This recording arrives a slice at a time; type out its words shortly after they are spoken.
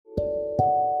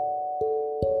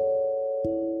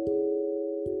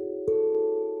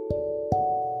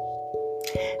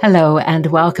Hello and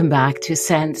welcome back to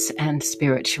Sense and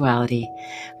Spirituality.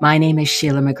 My name is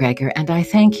Sheila McGregor and I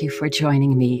thank you for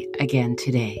joining me again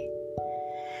today.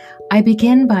 I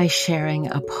begin by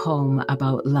sharing a poem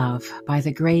about love by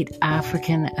the great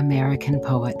African-American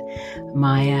poet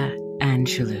Maya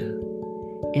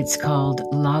Angelou. It's called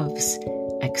Love's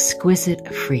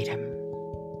Exquisite Freedom.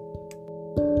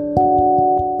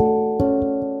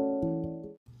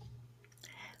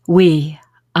 We,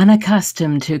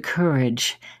 unaccustomed to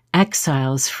courage,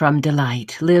 exiles from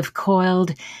delight, live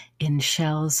coiled in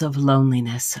shells of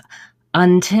loneliness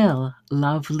until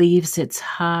love leaves its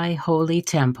high holy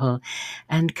temple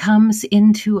and comes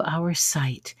into our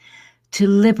sight to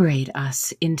liberate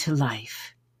us into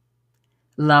life.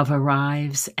 Love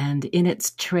arrives, and in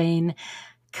its train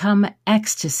come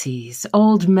ecstasies,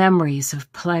 old memories of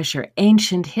pleasure,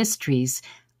 ancient histories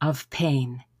of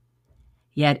pain.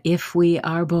 Yet if we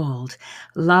are bold,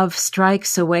 love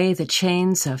strikes away the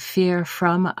chains of fear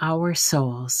from our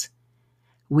souls.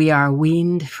 We are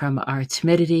weaned from our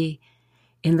timidity.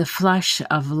 In the flush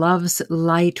of love's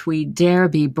light we dare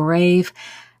be brave,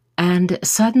 and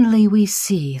suddenly we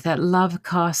see that love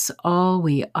costs all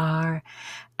we are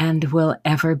and will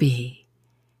ever be.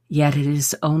 Yet it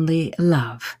is only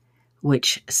love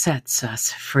which sets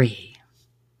us free.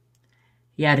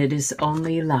 Yet it is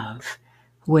only love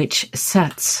which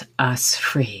sets us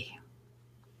free.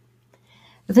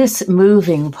 This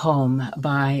moving poem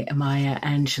by Maya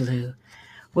Angelou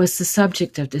was the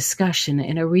subject of discussion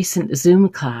in a recent Zoom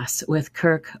class with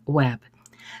Kirk Webb,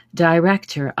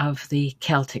 director of the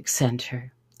Celtic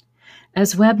Centre.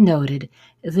 As Webb noted,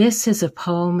 this is a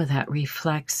poem that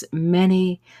reflects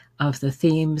many of the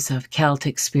themes of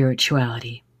Celtic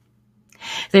spirituality.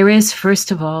 There is,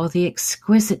 first of all, the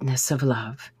exquisiteness of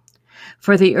love.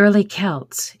 For the early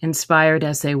Celts, inspired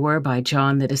as they were by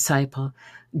John the Disciple,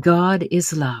 God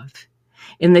is love.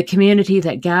 In the community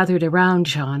that gathered around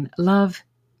John, love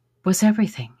was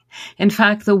everything. In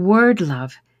fact, the word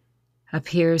love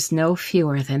appears no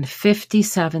fewer than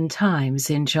 57 times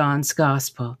in John's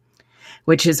Gospel,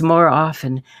 which is more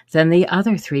often than the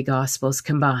other three Gospels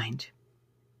combined.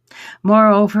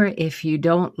 Moreover, if you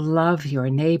don't love your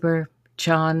neighbor,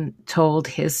 John told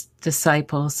his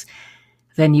disciples,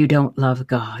 then you don't love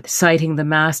God. Citing the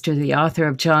Master, the author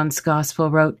of John's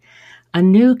Gospel wrote, "A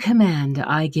new command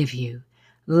I give you,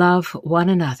 love one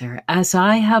another. As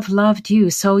I have loved you,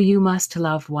 so you must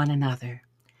love one another.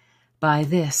 By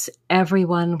this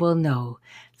everyone will know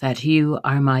that you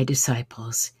are my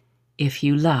disciples, if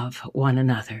you love one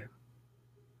another."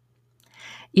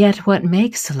 Yet what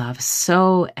makes love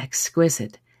so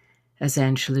exquisite, as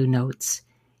Angelou notes,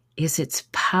 is its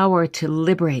power to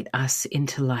liberate us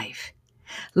into life.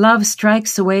 Love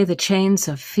strikes away the chains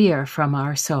of fear from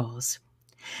our souls.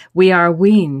 We are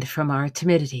weaned from our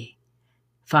timidity.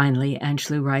 Finally,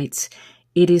 Angelou writes,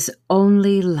 "It is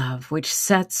only love which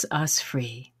sets us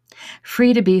free,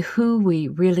 free to be who we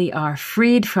really are,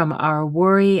 freed from our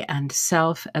worry and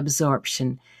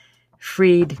self-absorption,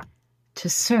 freed to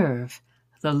serve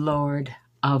the Lord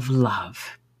of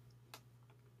love."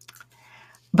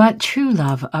 But true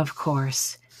love, of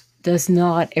course, does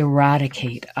not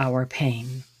eradicate our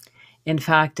pain. In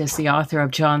fact, as the author of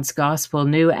John's Gospel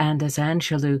knew, and as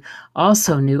Angelou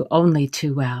also knew only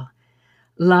too well,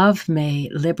 love may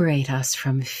liberate us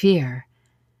from fear,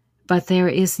 but there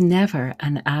is never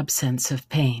an absence of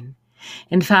pain.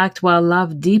 In fact, while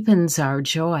love deepens our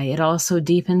joy, it also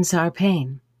deepens our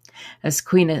pain. As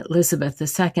Queen Elizabeth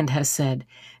II has said,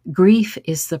 grief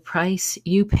is the price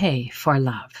you pay for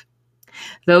love.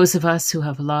 Those of us who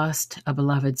have lost a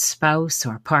beloved spouse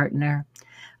or partner,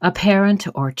 a parent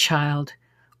or child,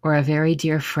 or a very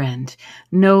dear friend,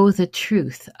 know the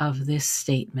truth of this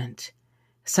statement.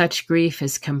 Such grief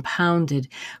is compounded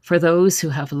for those who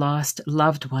have lost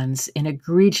loved ones in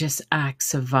egregious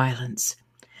acts of violence,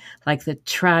 like the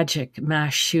tragic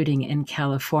mass shooting in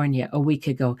California a week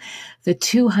ago, the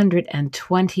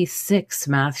 226th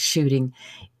mass shooting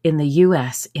in the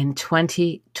U.S. in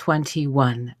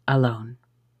 2021 alone.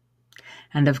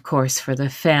 And of course, for the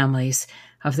families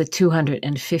of the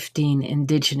 215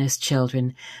 Indigenous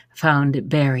children found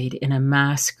buried in a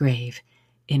mass grave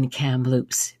in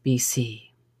Kamloops,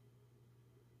 BC.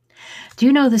 Do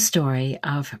you know the story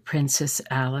of Princess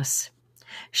Alice?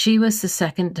 She was the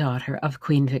second daughter of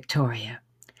Queen Victoria.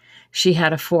 She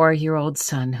had a 4-year-old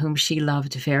son whom she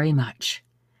loved very much.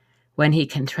 When he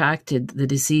contracted the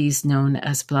disease known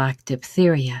as black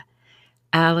diphtheria,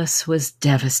 Alice was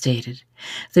devastated.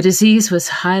 The disease was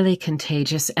highly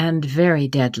contagious and very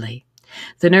deadly.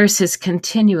 The nurses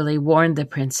continually warned the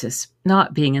princess,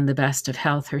 not being in the best of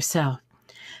health herself,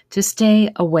 to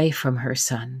stay away from her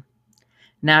son.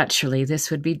 Naturally, this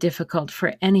would be difficult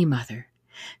for any mother.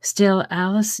 Still,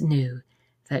 Alice knew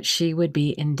that she would be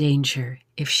in danger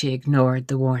if she ignored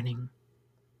the warning.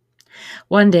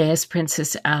 One day, as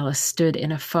Princess Alice stood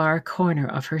in a far corner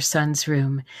of her son's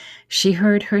room, she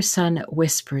heard her son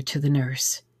whisper to the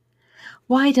nurse,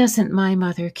 "Why doesn't my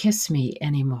mother kiss me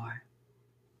anymore?"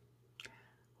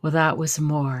 Well, that was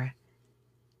more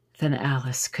than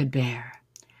Alice could bear.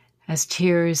 As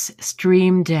tears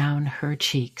streamed down her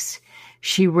cheeks,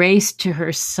 she raced to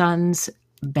her son's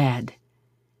bed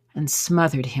and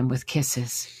smothered him with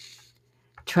kisses.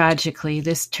 Tragically,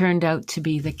 this turned out to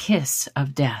be the kiss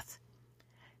of death.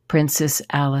 Princess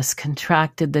Alice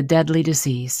contracted the deadly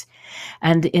disease,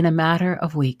 and in a matter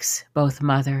of weeks, both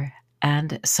mother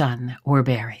and son were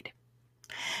buried.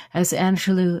 As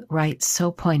Angelou writes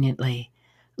so poignantly,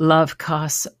 love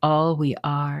costs all we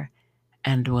are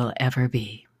and will ever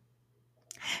be.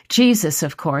 Jesus,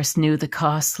 of course, knew the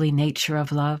costly nature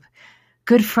of love.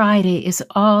 Good Friday is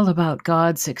all about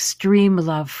God's extreme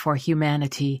love for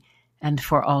humanity and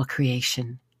for all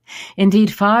creation.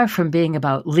 Indeed, far from being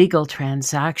about legal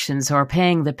transactions or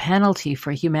paying the penalty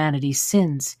for humanity's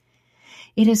sins,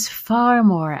 it is far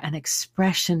more an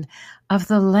expression of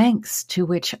the lengths to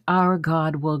which our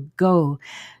God will go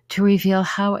to reveal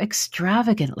how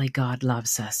extravagantly God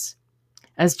loves us.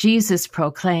 As Jesus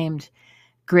proclaimed,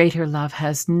 "Greater love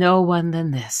has no one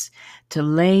than this, to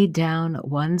lay down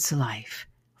one's life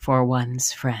for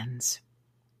one's friends."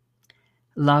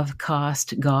 Love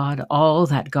cost God all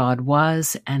that God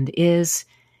was and is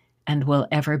and will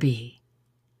ever be.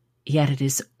 Yet it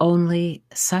is only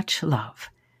such love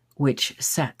which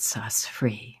sets us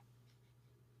free.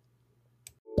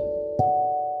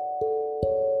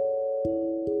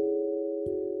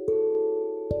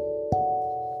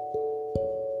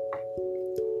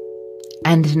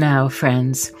 And now,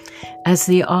 friends, as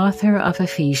the author of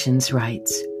Ephesians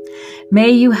writes, may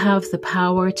you have the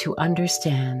power to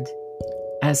understand,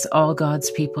 as all God's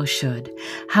people should,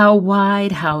 how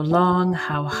wide, how long,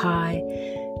 how high,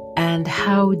 and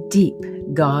how deep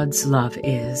God's love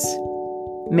is.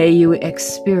 May you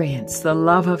experience the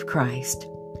love of Christ,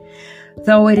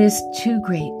 though it is too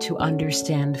great to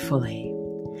understand fully.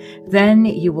 Then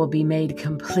you will be made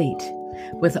complete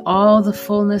with all the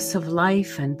fullness of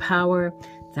life and power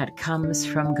that comes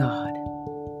from God.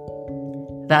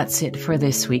 That's it for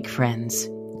this week, friends.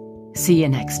 See you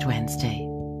next Wednesday.